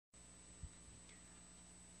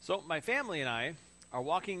So my family and I are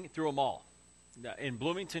walking through a mall in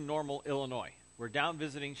Bloomington Normal, Illinois. We're down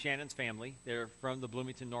visiting Shannon's family. They're from the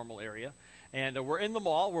Bloomington Normal area. And we're in the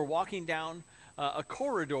mall. We're walking down a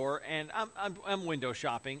corridor, and I'm window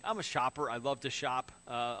shopping. I'm a shopper. I love to shop.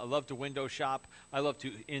 I love to window shop. I love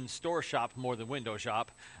to in-store shop more than window shop.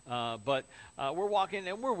 But we're walking,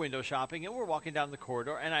 and we're window shopping, and we're walking down the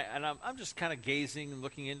corridor, and I'm just kind of gazing and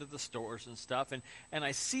looking into the stores and stuff, and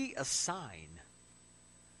I see a sign.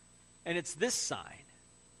 And it's this sign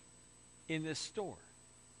in this store.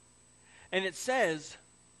 And it says,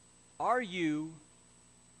 "Are you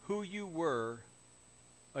who you were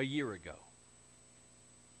a year ago?"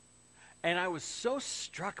 And I was so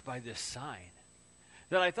struck by this sign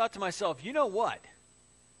that I thought to myself, you know what?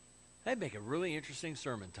 That'd make a really interesting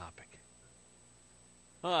sermon topic.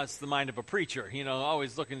 Well, it's the mind of a preacher,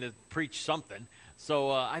 always looking to preach something. So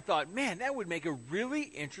I thought, man, that would make a really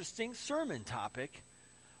interesting sermon topic.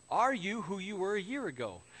 Are you who you were a year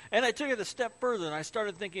ago? And I took it a step further, and I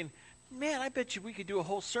started thinking, man, I bet you we could do a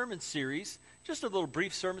whole sermon series, just a little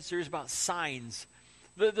brief sermon series about signs.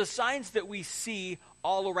 The signs that we see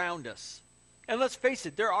all around us. And let's face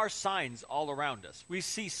it, there are signs all around us. We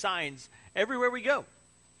see signs everywhere we go.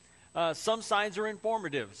 Some signs are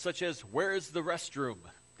informative, such as, where is the restroom?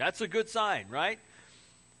 That's a good sign, right?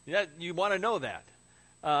 You want to know that.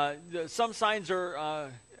 Some signs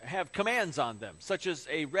have commands on them, such as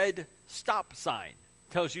a red stop sign.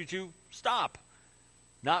 Tells you to stop.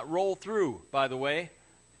 Not roll through, by the way.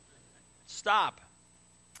 Stop.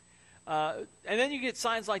 And then you get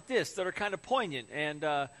signs like this that are kind of poignant and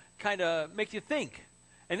kind of make you think.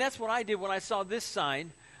 And that's what I did when I saw this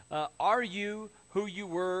sign, "Are you who you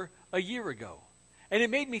were a year ago?" And it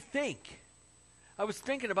made me think. I was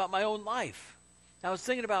thinking about my own life. I was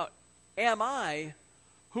thinking about, am I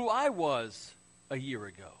who I was a year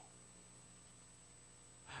ago?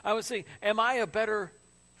 I was saying, am I a better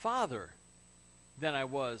father than I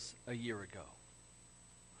was a year ago?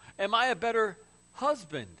 Am I a better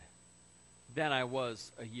husband than I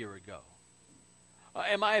was a year ago?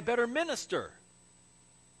 Am I a better minister,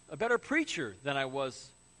 a better preacher than I was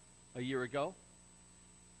a year ago?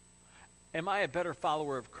 Am I a better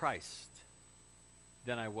follower of Christ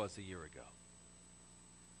than I was a year ago?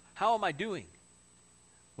 How am I doing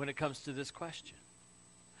when it comes to this question?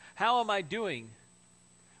 How am I doing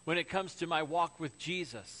when it comes to my walk with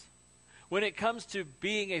Jesus? When it comes to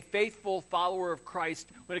being a faithful follower of Christ,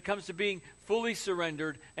 when it comes to being fully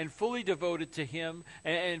surrendered and fully devoted to Him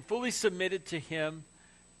and fully submitted to Him,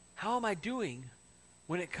 how am I doing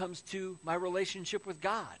when it comes to my relationship with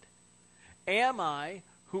God? Am I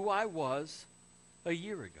who I was a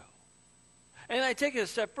year ago? And I take it a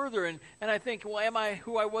step further and I think, well, am I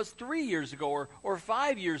who I was 3 years ago or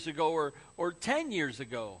 5 years ago or 10 years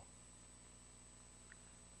ago?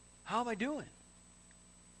 How am I doing?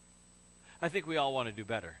 I think we all want to do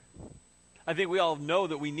better. I think we all know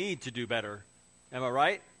that we need to do better. Am I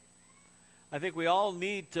right? I think we all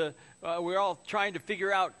need to, we're all trying to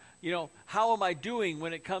figure out, how am I doing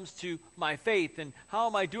when it comes to my faith? And how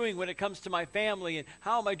am I doing when it comes to my family? And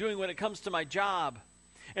how am I doing when it comes to my job?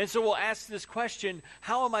 And so we'll ask this question,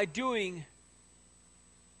 how am I doing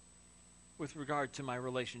with regard to my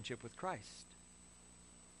relationship with Christ?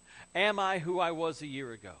 Am I who I was a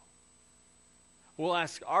year ago? We'll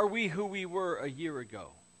ask, are we who we were a year ago?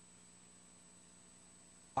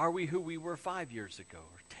 Are we who we were 5 years ago,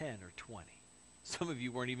 or 10 or 20? Some of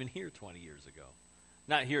you weren't even here 20 years ago.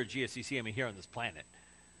 Not here at GSCC, I mean here on this planet.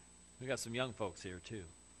 We got some young folks here too.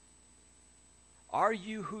 Are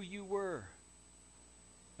you who you were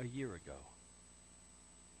a year ago?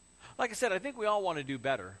 Like I said, I think we all want to do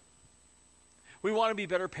better. We want to be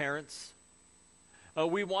better parents.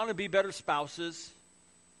 We want to be better spouses.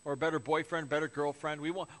 Or a better boyfriend, better girlfriend. We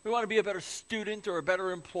want to be a better student or a better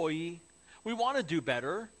employee. We want to do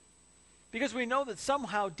better because we know that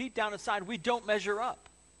somehow deep down inside we don't measure up.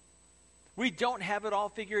 We don't have it all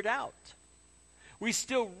figured out. We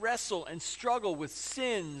still wrestle and struggle with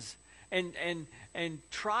sins and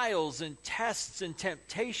trials and tests and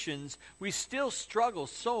temptations. We still struggle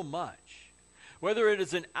so much. Whether it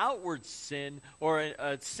is an outward sin or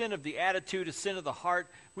a sin of the attitude, a sin of the heart,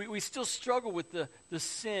 we still struggle with the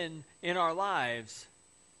sin in our lives.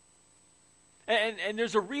 And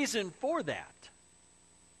there's a reason for that.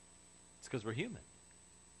 It's because we're human.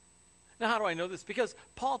 Now, how do I know this? Because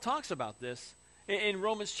Paul talks about this in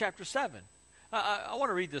Romans chapter 7. I want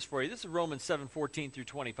to read this for you. This is Romans 7:14 through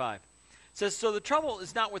 25. It says, "So the trouble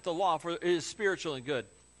is not with the law, for it is spiritual and good.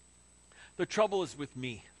 The trouble is with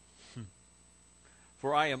me.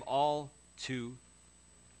 For I am all too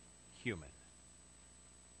human,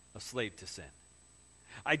 a slave to sin.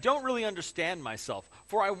 I don't really understand myself,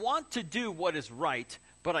 for I want to do what is right,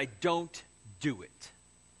 but I don't do it.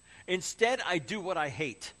 Instead, I do what I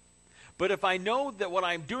hate. But if I know that what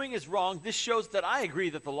I'm doing is wrong, this shows that I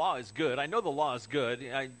agree that the law is good. I know the law is good.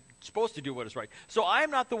 I'm supposed to do what is right. So I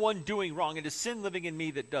am not the one doing wrong. It is sin living in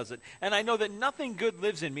me that does it. And I know that nothing good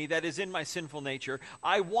lives in me, that is in my sinful nature.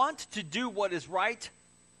 I want to do what is right,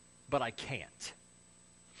 but I can't.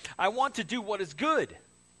 I want to do what is good,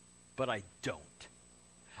 but I don't.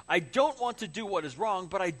 I don't want to do what is wrong,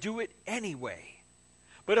 but I do it anyway.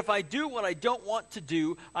 But if I do what I don't want to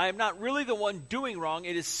do, I am not really the one doing wrong.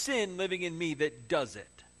 It is sin living in me that does it.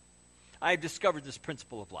 I have discovered this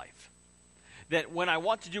principle of life. That when I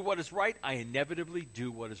want to do what is right, I inevitably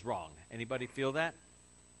do what is wrong. Anybody feel that?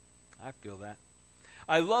 I feel that.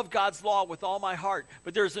 I love God's law with all my heart,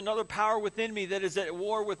 but there's another power within me that is at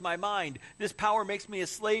war with my mind. This power makes me a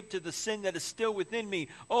slave to the sin that is still within me.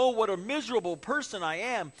 Oh, what a miserable person I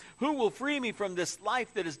am. Who will free me from this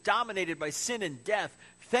life that is dominated by sin and death?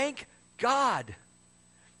 Thank God.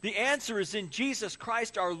 The answer is in Jesus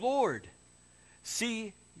Christ our Lord.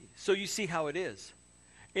 See, so you see how it is.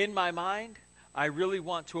 In my mind, I really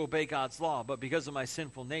want to obey God's law, but because of my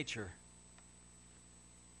sinful nature,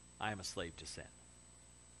 I am a slave to sin.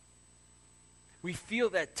 We feel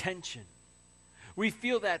that tension. We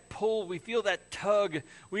feel that pull. We feel that tug.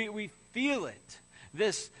 We feel it.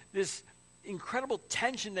 This incredible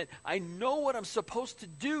tension that I know what I'm supposed to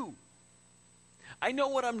do. I know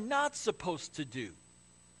what I'm not supposed to do.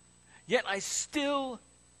 Yet I still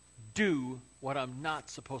do what I'm not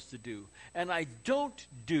supposed to do. And I don't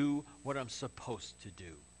do what I'm supposed to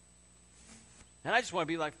do. And I just want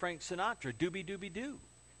to be like Frank Sinatra, doobie doobie doo.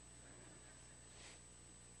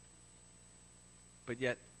 But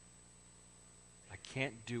yet, I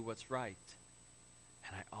can't do what's right.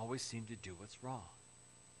 And I always seem to do what's wrong.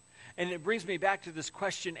 And it brings me back to this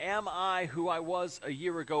question, am I who I was a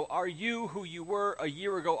year ago? Are you who you were a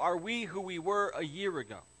year ago? Are we who we were a year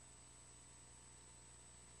ago?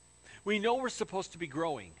 We know we're supposed to be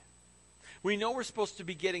growing. We know we're supposed to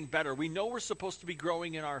be getting better. We know we're supposed to be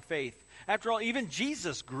growing in our faith. After all, even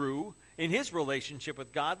Jesus grew in his relationship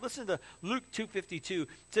with God. Listen to Luke 2:52. It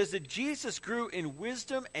says that Jesus grew in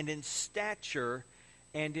wisdom and in stature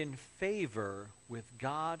and in favor with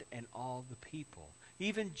God and all the people.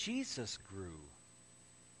 Even Jesus grew.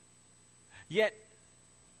 Yet,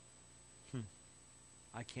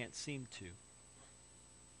 I can't seem to.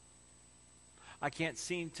 I can't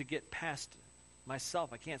seem to get past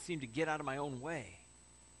myself. I can't seem to get out of my own way.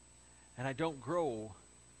 And I don't grow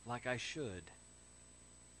like I should.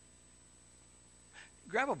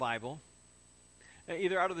 Grab a Bible,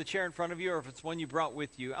 either out of the chair in front of you or if it's one you brought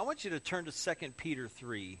with you. I want you to turn to 2 Peter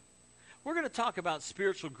 3. We're going to talk about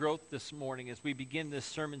spiritual growth this morning as we begin this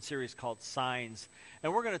sermon series called Signs.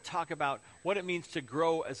 And we're going to talk about what it means to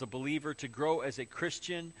grow as a believer, to grow as a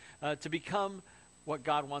Christian, to become what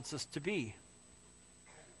God wants us to be.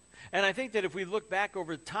 And I think that if we look back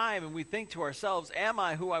over time and we think to ourselves, am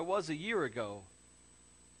I who I was a year ago?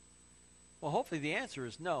 Well, hopefully the answer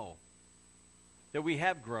is no, that we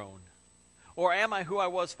have grown. Or am I who I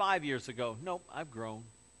was 5 years ago? Nope, I've grown.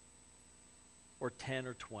 Or 10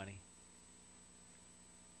 or 20.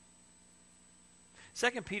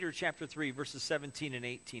 2 Peter chapter 3, verses 17 and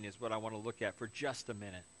 18 is what I want to look at for just a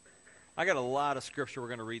minute. I got a lot of scripture we're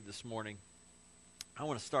going to read this morning. I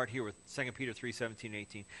want to start here with 2 Peter 3, 17 and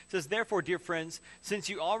 18. It says, therefore, dear friends, since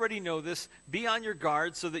you already know this, be on your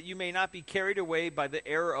guard so that you may not be carried away by the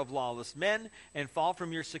error of lawless men and fall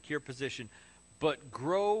from your secure position, but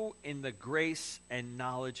grow in the grace and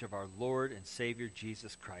knowledge of our Lord and Savior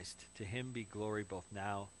Jesus Christ. To him be glory both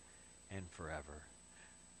now and forever.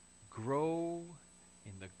 Grow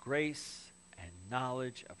in the grace and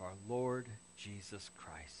knowledge of our Lord Jesus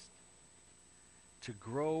Christ. To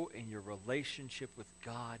grow in your relationship with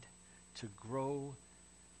God, to grow.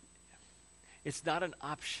 It's not an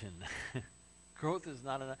option. Growth is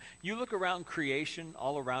not an option. You look around creation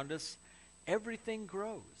all around us, everything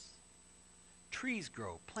grows. Trees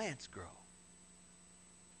grow, plants grow.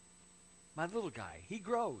 My little guy, he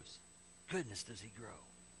grows. Goodness, does he grow.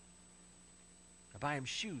 I buy him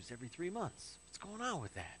shoes every 3 months. What's going on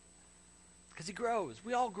with that? Because he grows.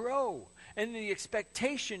 We all grow. And the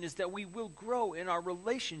expectation is that we will grow in our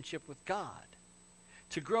relationship with God.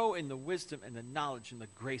 To grow in the wisdom and the knowledge and the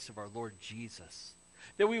grace of our Lord Jesus.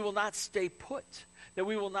 That we will not stay put. That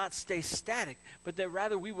we will not stay static. But that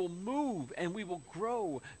rather we will move and we will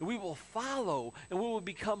grow. And we will follow. And we will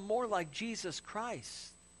become more like Jesus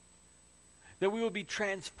Christ. That we will be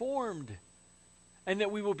transformed. And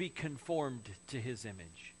that we will be conformed to his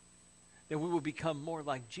image. That we will become more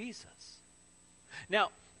like Jesus. Now,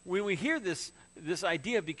 when we hear this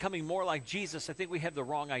idea of becoming more like Jesus, I think we have the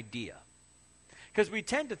wrong idea. Because we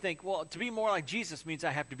tend to think, well, to be more like Jesus means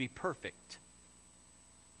I have to be perfect.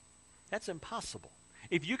 That's impossible.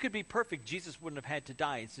 If you could be perfect, Jesus wouldn't have had to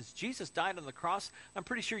die. And since Jesus died on the cross, I'm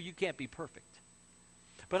pretty sure you can't be perfect.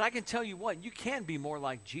 But I can tell you what, you can be more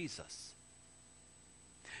like Jesus.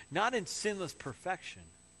 Not in sinless perfection,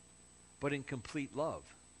 but in complete love.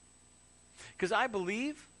 Because I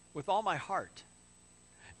believe with all my heart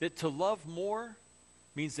that to love more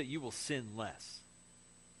means that you will sin less.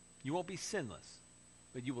 You won't be sinless,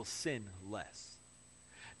 but you will sin less.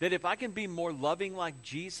 That if I can be more loving like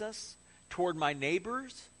Jesus toward my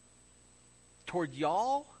neighbors, toward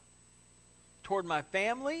y'all, toward my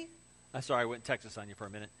family. I'm sorry, I went Texas on you for a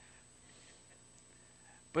minute.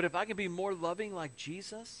 But if I can be more loving like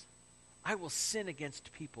Jesus, I will sin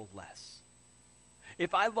against people less.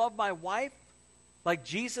 If I love my wife like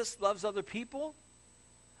Jesus loves other people,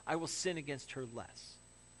 I will sin against her less.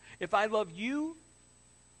 If I love you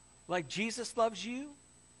like Jesus loves you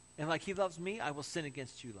and like he loves me, I will sin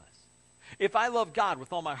against you less. If I love God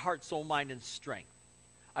with all my heart, soul, mind, and strength,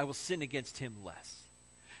 I will sin against him less.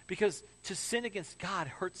 Because to sin against God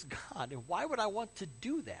hurts God. And why would I want to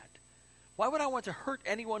do that? Why would I want to hurt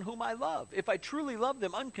anyone whom I love? If I truly love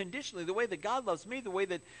them unconditionally, the way that God loves me, the way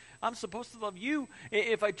that I'm supposed to love you,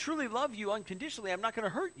 if I truly love you unconditionally, I'm not going to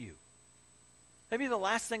hurt you. That'd be the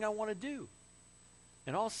last thing I want to do.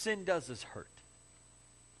 And all sin does is hurt.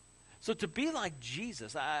 So to be like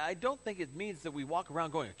Jesus, I don't think it means that we walk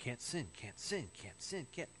around going, I can't sin, can't sin, can't sin,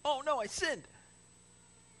 can't. Oh no, I sinned.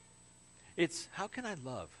 It's how can I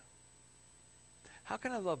love? How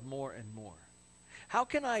can I love more and more? How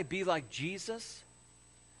can I be like Jesus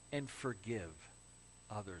and forgive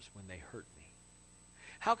others when they hurt me?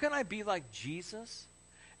 How can I be like Jesus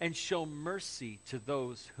and show mercy to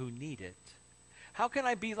those who need it? How can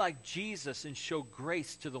I be like Jesus and show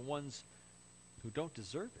grace to the ones who don't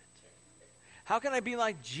deserve it? How can I be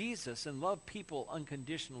like Jesus and love people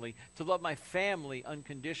unconditionally, to love my family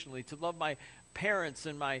unconditionally, to love my parents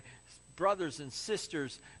and my brothers and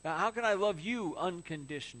sisters? How can I love you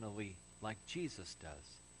unconditionally like Jesus does?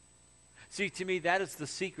 See, to me, that is the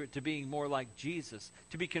secret to being more like Jesus,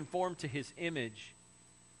 to be conformed to his image,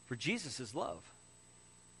 for Jesus is love.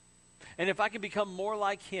 And if I can become more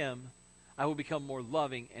like him, I will become more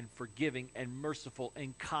loving and forgiving and merciful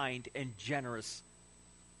and kind and generous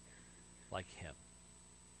like him.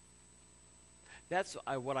 That's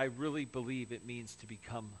what I really believe it means to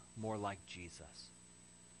become more like Jesus.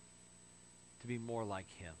 To be more like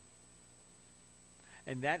him.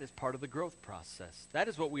 And that is part of the growth process. That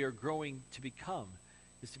is what we are growing to become,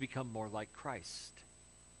 is to become more like Christ.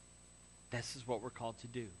 This is what we're called to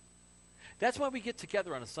do. That's why we get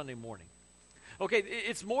together on a Sunday morning. Okay,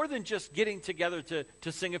 it's more than just getting together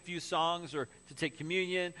to sing a few songs or to take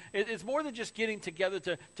communion. It's more than just getting together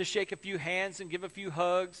to shake a few hands and give a few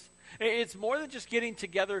hugs. It's more than just getting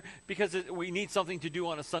together because we need something to do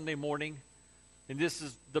on a Sunday morning. And this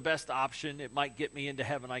is the best option. It might get me into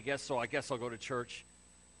heaven, I guess, so I guess I'll go to church.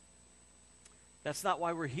 That's not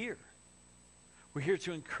why we're here. We're here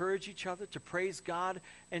to encourage each other, to praise God,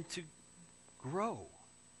 and to grow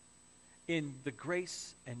in the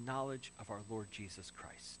grace and knowledge of our Lord Jesus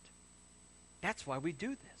Christ. That's why we do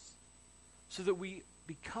this, so that we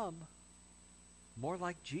become more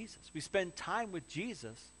like Jesus. We spend time with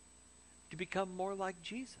Jesus to become more like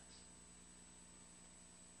Jesus,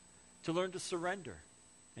 to learn to surrender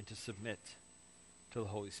and to submit to the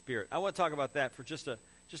Holy Spirit. I want to talk about that for just a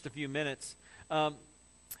few minutes.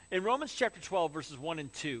 In Romans chapter 12, verses 1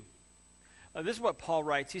 and 2, this is what Paul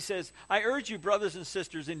writes. He says, I urge you, brothers and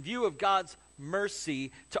sisters, in view of God's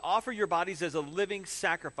mercy, to offer your bodies as a living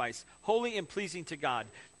sacrifice, holy and pleasing to God.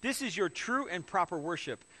 This is your true and proper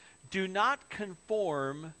worship. Do not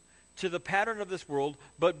conform to the pattern of this world,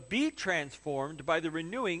 but be transformed by the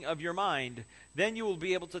renewing of your mind. Then you will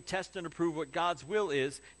be able to test and approve what God's will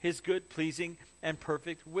is, his good, pleasing, and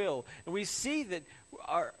perfect will. And we see that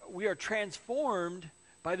we are transformed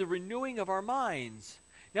by the renewing of our minds.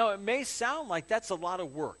 Now, it may sound like that's a lot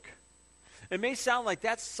of work. It may sound like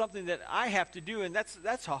that's something that I have to do, and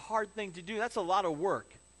that's a hard thing to do. That's a lot of work.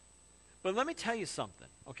 But let me tell you something,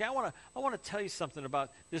 okay? I want to tell you something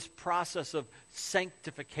about this process of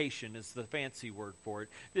sanctification is the fancy word for it.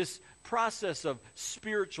 This process of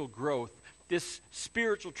spiritual growth, this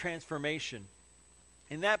spiritual transformation.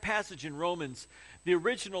 In that passage in Romans, the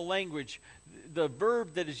original language, the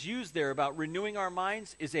verb that is used there about renewing our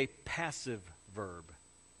minds is a passive verb.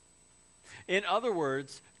 In other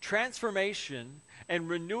words, transformation and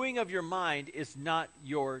renewing of your mind is not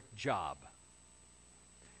your job.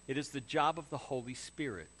 It is the job of the Holy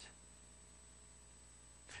Spirit.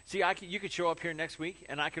 See, you could show up here next week,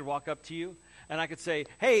 and I could walk up to you, and I could say,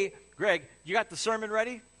 hey, Greg, you got the sermon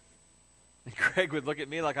ready? And Greg would look at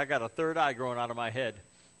me like I got a third eye growing out of my head.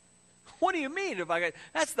 What do you mean?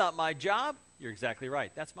 That's not my job. You're exactly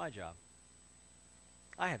right. That's my job.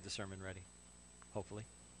 I have the sermon ready, hopefully.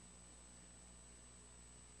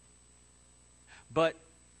 But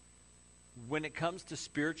when it comes to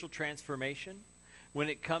spiritual transformation, when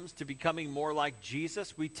it comes to becoming more like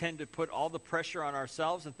Jesus, we tend to put all the pressure on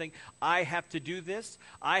ourselves and think, I have to do this,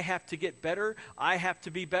 I have to get better, I have to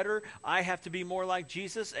be better, I have to be more like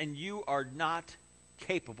Jesus, and you are not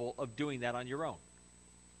capable of doing that on your own.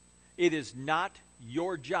 It is not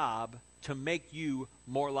your job to make you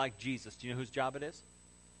more like Jesus. Do you know whose job it is?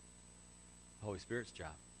 The Holy Spirit's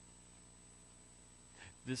job.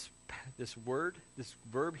 This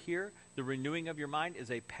verb here, the renewing of your mind, is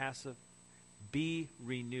a passive. Be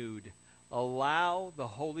renewed. Allow the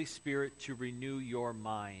Holy Spirit to renew your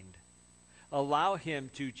mind. Allow Him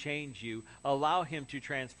to change you. Allow Him to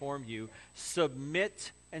transform you.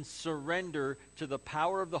 Submit and surrender to the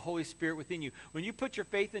power of the Holy Spirit within you. When you put your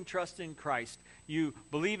faith and trust in Christ, you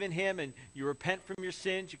believe in Him and you repent from your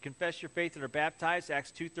sins, you confess your faith and are baptized.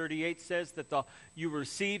 Acts 2:38 says that you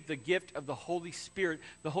receive the gift of the Holy Spirit.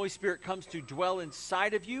 The Holy Spirit comes to dwell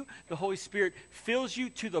inside of you. The Holy Spirit fills you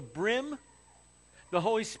to the brim. The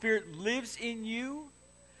Holy Spirit lives in you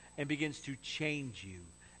and begins to change you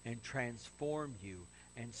and transform you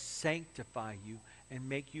and sanctify you and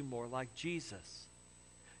make you more like Jesus.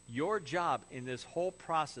 Your job in this whole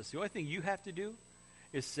process, the only thing you have to do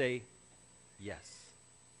is say yes.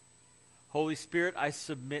 Holy Spirit, I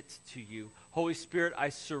submit to you. Holy Spirit, I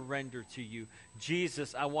surrender to you.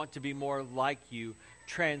 Jesus, I want to be more like you.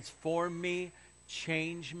 Transform me,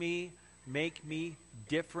 change me, make me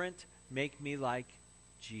different, make me like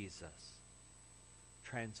Jesus.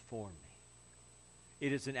 Transform me.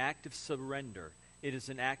 It is an act of surrender. It is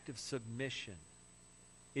an act of submission.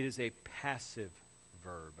 It is a passive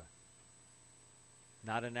verb,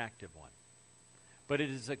 not an active one. But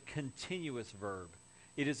it is a continuous verb.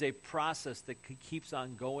 It is a process that keeps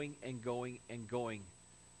on going and going and going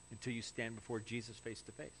until you stand before Jesus face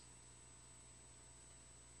to face.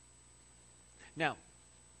 Now,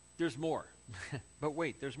 there's more. But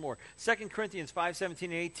wait, there's more. 2 Corinthians 5:17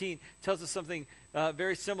 and 18 tells us something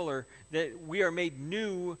very similar, that we are made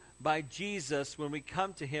new by Jesus when we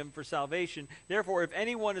come to Him for salvation. Therefore, if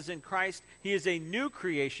anyone is in Christ, he is a new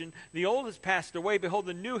creation. The old has passed away. Behold,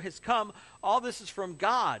 the new has come. All this is from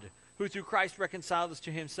God, who through Christ reconciled us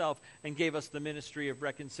to Himself and gave us the ministry of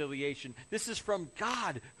reconciliation. This is from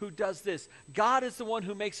God who does this. God is the one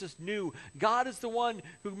who makes us new. God is the one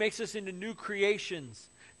who makes us into new creations.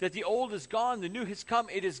 That the old is gone, the new has come.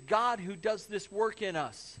 It is God who does this work in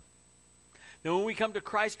us. Now, when we come to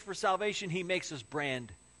Christ for salvation, He makes us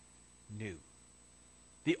brand new.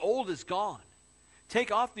 The old is gone.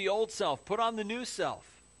 Take off the old self. Put on the new self.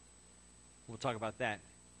 We'll talk about that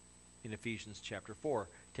in Ephesians chapter 4.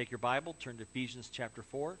 Take your Bible, turn to Ephesians chapter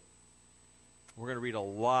 4. We're going to read a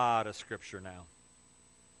lot of Scripture now,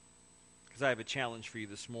 because I have a challenge for you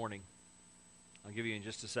this morning. I'll give you in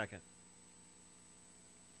just a second.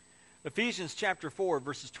 Ephesians chapter 4,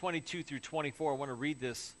 verses 22 through 24. I want to read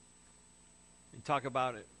this and talk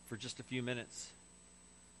about it for just a few minutes.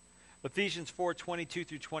 Ephesians 4, 22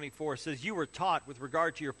 through 24 says, "You were taught with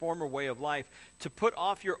regard to your former way of life to put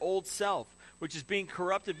off your old self, which is being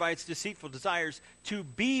corrupted by its deceitful desires, to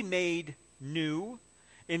be made new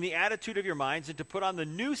in the attitude of your minds, and to put on the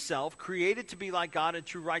new self, created to be like God in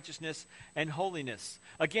true righteousness and holiness."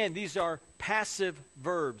 Again, these are passive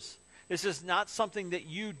verbs. This is not something that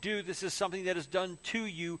you do. This is something that is done to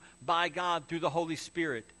you by God through the Holy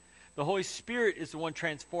Spirit. The Holy Spirit is the one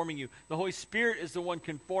transforming you. The Holy Spirit is the one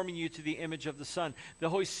conforming you to the image of the Son. The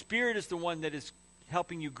Holy Spirit is the one that is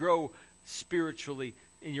helping you grow spiritually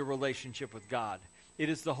in your relationship with God. It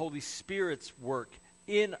is the Holy Spirit's work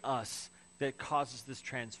in us that causes this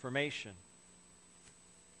transformation.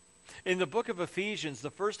 In the book of Ephesians, the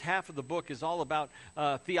first half of the book is all about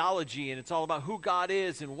theology, and it's all about who God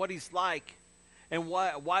is and what He's like and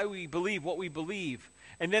why we believe what we believe.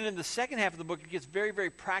 And then in the second half of the book, it gets very,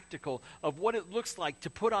 very practical of what it looks like to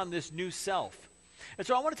put on this new self. And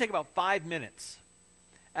so I want to take about 5 minutes,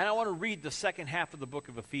 and I want to read the second half of the book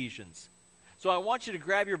of Ephesians. So I want you to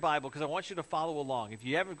grab your Bible, because I want you to follow along. If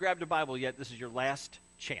you haven't grabbed a Bible yet, this is your last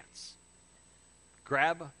chance.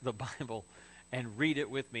 Grab the Bible and read it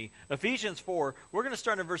with me. Ephesians 4, we're going to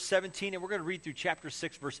start in verse 17, and we're going to read through chapter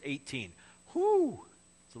 6, verse 18. Whoo!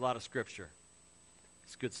 It's a lot of Scripture.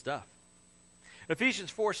 It's good stuff.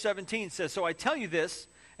 Ephesians 4:17 says, "So I tell you this,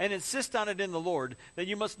 and insist on it in the Lord, that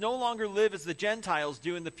you must no longer live as the Gentiles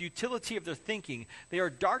do in the futility of their thinking. They are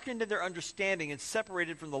darkened in their understanding and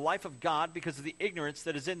separated from the life of God because of the ignorance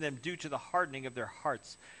that is in them due to the hardening of their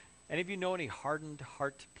hearts. Any of you know any hardened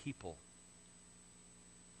heart people?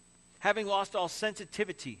 Having lost all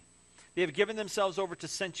sensitivity, they have given themselves over to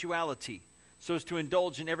sensuality, so as to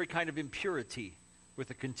indulge in every kind of impurity with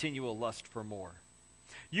a continual lust for more.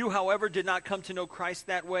 You, however, did not come to know Christ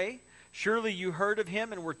that way. Surely you heard of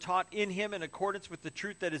him and were taught in him in accordance with the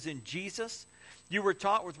truth that is in Jesus. You were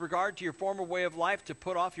taught with regard to your former way of life to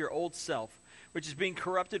put off your old self, which is being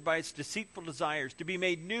corrupted by its deceitful desires, to be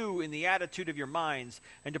made new in the attitude of your minds,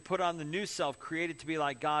 and to put on the new self, created to be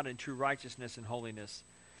like God in true righteousness and holiness.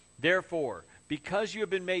 Therefore, because you have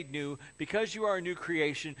been made new, because you are a new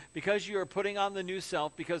creation, because you are putting on the new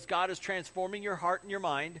self, because God is transforming your heart and your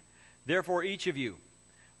mind, therefore each of you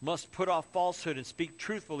must put off falsehood and speak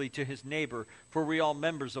truthfully to his neighbor, for we all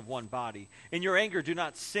members of one body. In your anger do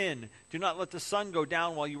not sin. Do not let the sun go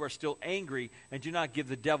down while you are still angry, and do not give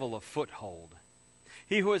the devil a foothold.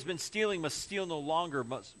 He who has been stealing must steal no longer,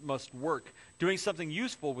 must work, doing something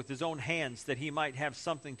useful with his own hands, that he might have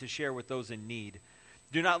something to share with those in need.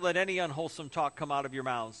 Do not let any unwholesome talk come out of your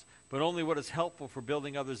mouths, but only what is helpful for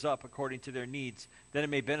building others up according to their needs, that it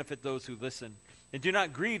may benefit those who listen. And do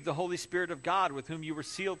not grieve the Holy Spirit of God, with whom you were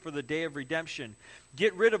sealed for the day of redemption.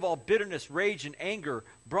 Get rid of all bitterness, rage, and anger,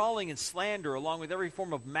 brawling and slander, along with every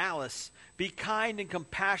form of malice. Be kind and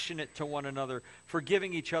compassionate to one another,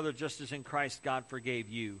 forgiving each other just as in Christ God forgave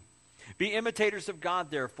you. Be imitators of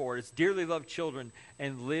God, therefore, as dearly loved children,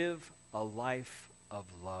 and live a life of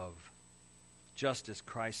love, just as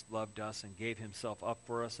Christ loved us and gave himself up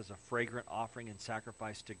for us as a fragrant offering and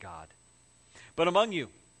sacrifice to God. But among you,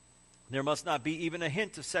 there must not be even a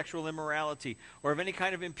hint of sexual immorality or of any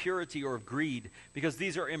kind of impurity or of greed, because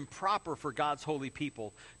these are improper for God's holy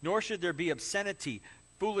people. Nor should there be obscenity,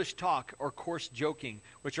 foolish talk, or coarse joking,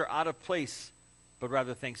 which are out of place, but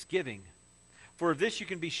rather thanksgiving. For of this you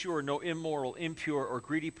can be sure, no immoral, impure, or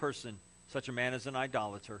greedy person, such a man as an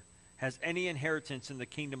idolater, has any inheritance in the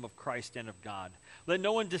kingdom of Christ and of God. Let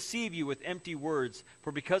no one deceive you with empty words,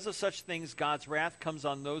 for because of such things God's wrath comes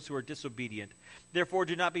on those who are disobedient. Therefore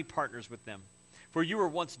do not be partners with them. For you were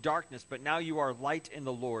once darkness, but now you are light in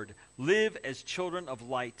the Lord. Live as children of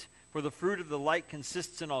light, for the fruit of the light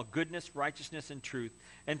consists in all goodness, righteousness, and truth.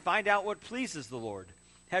 And find out what pleases the Lord.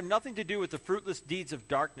 Have nothing to do with the fruitless deeds of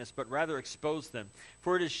darkness, but rather expose them.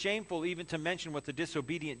 For it is shameful even to mention what the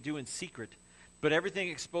disobedient do in secret. But everything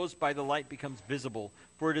exposed by the light becomes visible,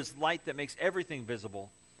 for it is light that makes everything visible.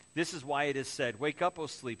 This is why it is said, "Wake up, O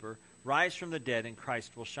sleeper, rise from the dead, and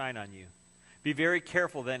Christ will shine on you." Be very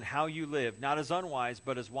careful then how you live, not as unwise,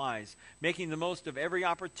 but as wise, making the most of every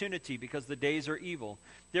opportunity, because the days are evil.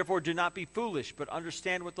 Therefore do not be foolish, but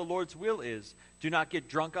understand what the Lord's will is. Do not get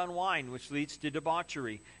drunk on wine, which leads to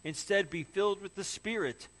debauchery. Instead, be filled with the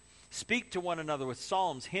Spirit. Speak to one another with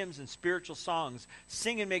psalms, hymns, and spiritual songs.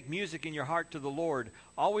 Sing and make music in your heart to the Lord,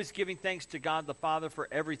 always giving thanks to God the Father for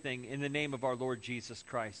everything in the name of our Lord Jesus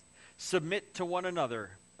Christ. Submit to one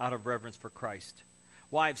another out of reverence for Christ.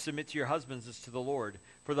 Wives, submit to your husbands as to the Lord.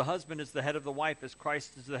 For the husband is the head of the wife, as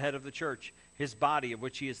Christ is the head of the church, his body, of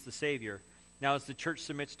which he is the Savior. Now as the church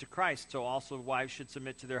submits to Christ, so also wives should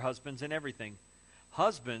submit to their husbands in everything.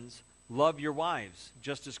 Husbands, love your wives,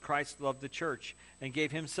 just as Christ loved the church, and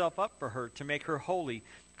gave himself up for her, to make her holy,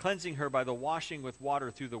 cleansing her by the washing with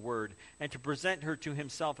water through the word, and to present her to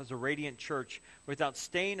himself as a radiant church, without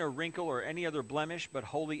stain or wrinkle or any other blemish, but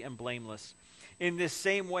holy and blameless. In this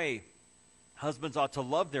same way, husbands ought to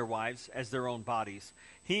love their wives as their own bodies.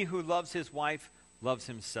 He who loves his wife loves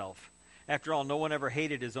himself. After all, no one ever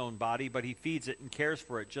hated his own body, but he feeds it and cares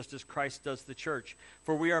for it, just as Christ does the church.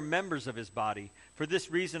 For we are members of his body. For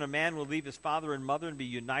this reason, a man will leave his father and mother and be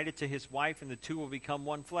united to his wife, and the two will become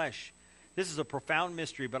one flesh. This is a profound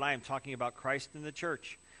mystery, but I am talking about Christ and the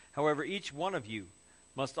church. However, each one of you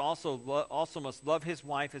must also love his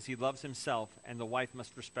wife as he loves himself, and the wife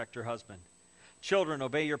must respect her husband. Children,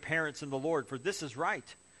 obey your parents in the Lord, for this is right.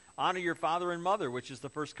 Honor your father and mother, which is the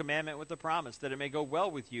first commandment with the promise, that it may go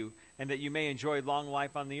well with you, and that you may enjoy long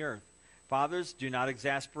life on the earth. Fathers, do not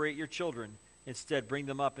exasperate your children. Instead, bring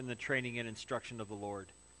them up in the training and instruction of the Lord.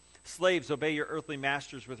 Slaves, obey your earthly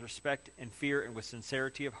masters with respect and fear and with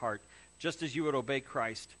sincerity of heart, just as you would obey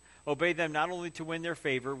Christ. Obey them not only to win their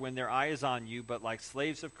favor when their eye is on you, but like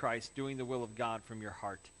slaves of Christ, doing the will of God from your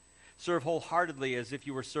heart. Serve wholeheartedly as if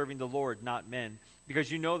you were serving the Lord, not men,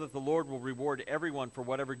 because you know that the Lord will reward everyone for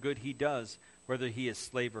whatever good he does, whether he is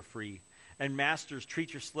slave or free. And masters,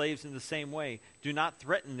 treat your slaves in the same way. Do not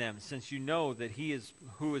threaten them, since you know that he is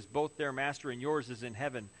who is both their master and yours is in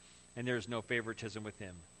heaven, and there is no favoritism with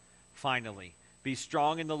him. Finally, be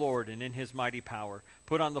strong in the Lord and in his mighty power.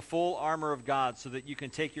 Put on the full armor of God so that you can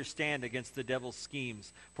take your stand against the devil's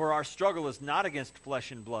schemes. For our struggle is not against flesh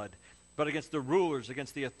and blood, but against the rulers,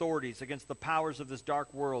 against the authorities, against the powers of this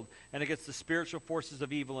dark world, and against the spiritual forces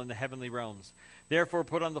of evil in the heavenly realms. Therefore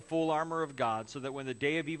put on the full armor of God, so that when the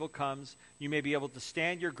day of evil comes, you may be able to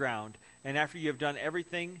stand your ground, and after you have done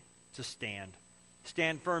everything, to stand.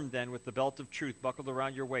 Stand firm then, with the belt of truth buckled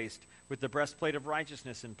around your waist, with the breastplate of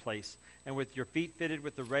righteousness in place, and with your feet fitted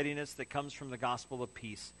with the readiness that comes from the gospel of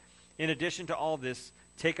peace. In addition to all this,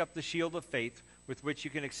 take up the shield of faith, with which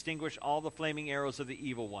you can extinguish all the flaming arrows of the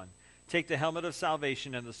evil one. Take the helmet of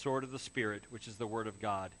salvation and the sword of the Spirit, which is the word of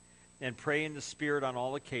God, and pray in the Spirit on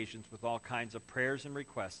all occasions with all kinds of prayers and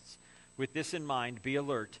requests. With this in mind, be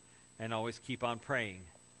alert and always keep on praying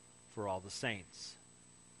for all the saints.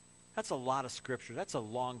 That's a lot of scripture. That's a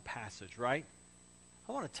long passage, right?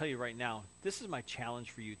 I want to tell you right now, this is my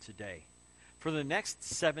challenge for you today. For the next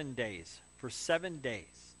 7 days,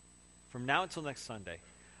 from now until next Sunday,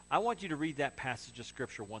 I want you to read that passage of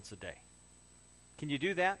scripture once a day. Can you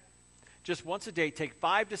do that? Just once a day, take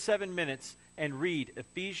 5 to 7 minutes and read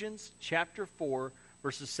Ephesians chapter 4,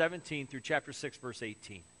 verses 17 through chapter 6, verse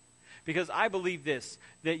 18. Because I believe this,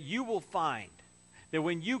 that you will find that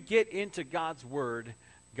when you get into God's Word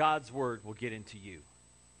will get into you.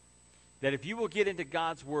 That if you will get into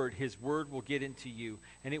God's Word, His Word will get into you,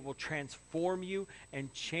 and it will transform you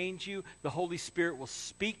and change you. The Holy Spirit will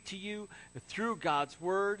speak to you through God's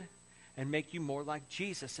Word and make you more like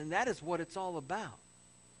Jesus. And that is what it's all about,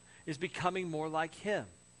 is becoming more like Him.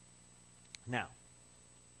 Now,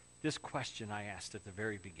 this question I asked at the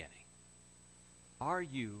very beginning. Are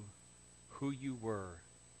you who you were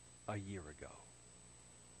a year ago?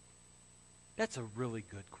 That's a really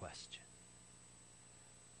good question.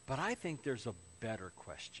 But I think there's a better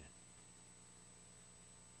question.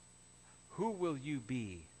 Who will you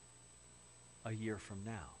be a year from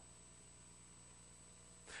now?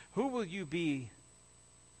 Who will you be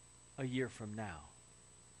a year from now?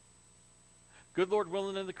 Good Lord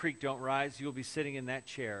willing and the creek don't rise, you'll be sitting in that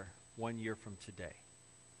chair 1 year from today.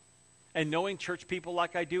 And knowing church people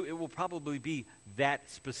like I do, it will probably be that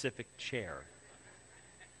specific chair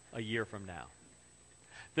a year from now.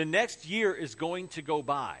 The next year is going to go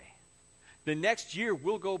by. The next year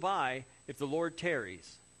will go by if the Lord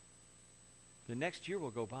tarries. The next year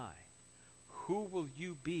will go by. Who will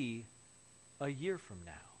you be a year from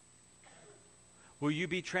now? Will you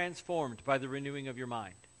be transformed by the renewing of your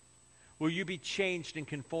mind? Will you be changed and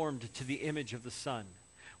conformed to the image of the Son?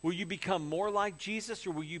 Will you become more like Jesus,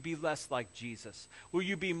 or will you be less like Jesus? Will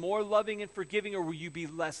you be more loving and forgiving, or will you be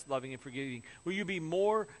less loving and forgiving? Will you be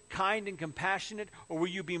more kind and compassionate, or will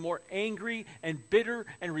you be more angry and bitter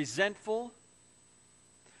and resentful?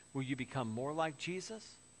 Will you become more like Jesus,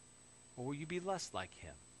 or will you be less like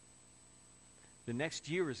Him? The next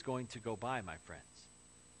year is going to go by, my friends.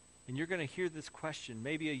 And you're going to hear this question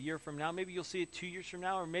maybe a year from now. Maybe you'll see it 2 years from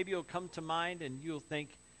now, or maybe it'll come to mind and you'll think,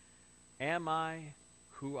 am I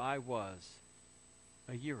who I was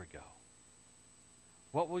a year ago?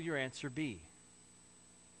 What will your answer be?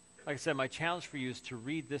 Like I said, my challenge for you is to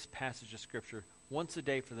read this passage of Scripture once a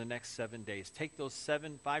day for the next 7 days. Take those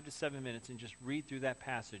 5 to 7 minutes and just read through that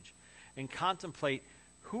passage and contemplate,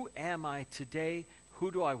 who am I today?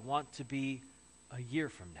 Who do I want to be a year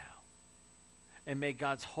from now? And may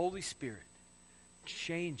God's Holy Spirit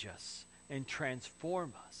change us and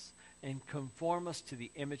transform us and conform us to the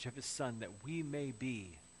image of His Son, that we may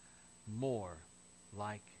be more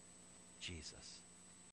like Jesus.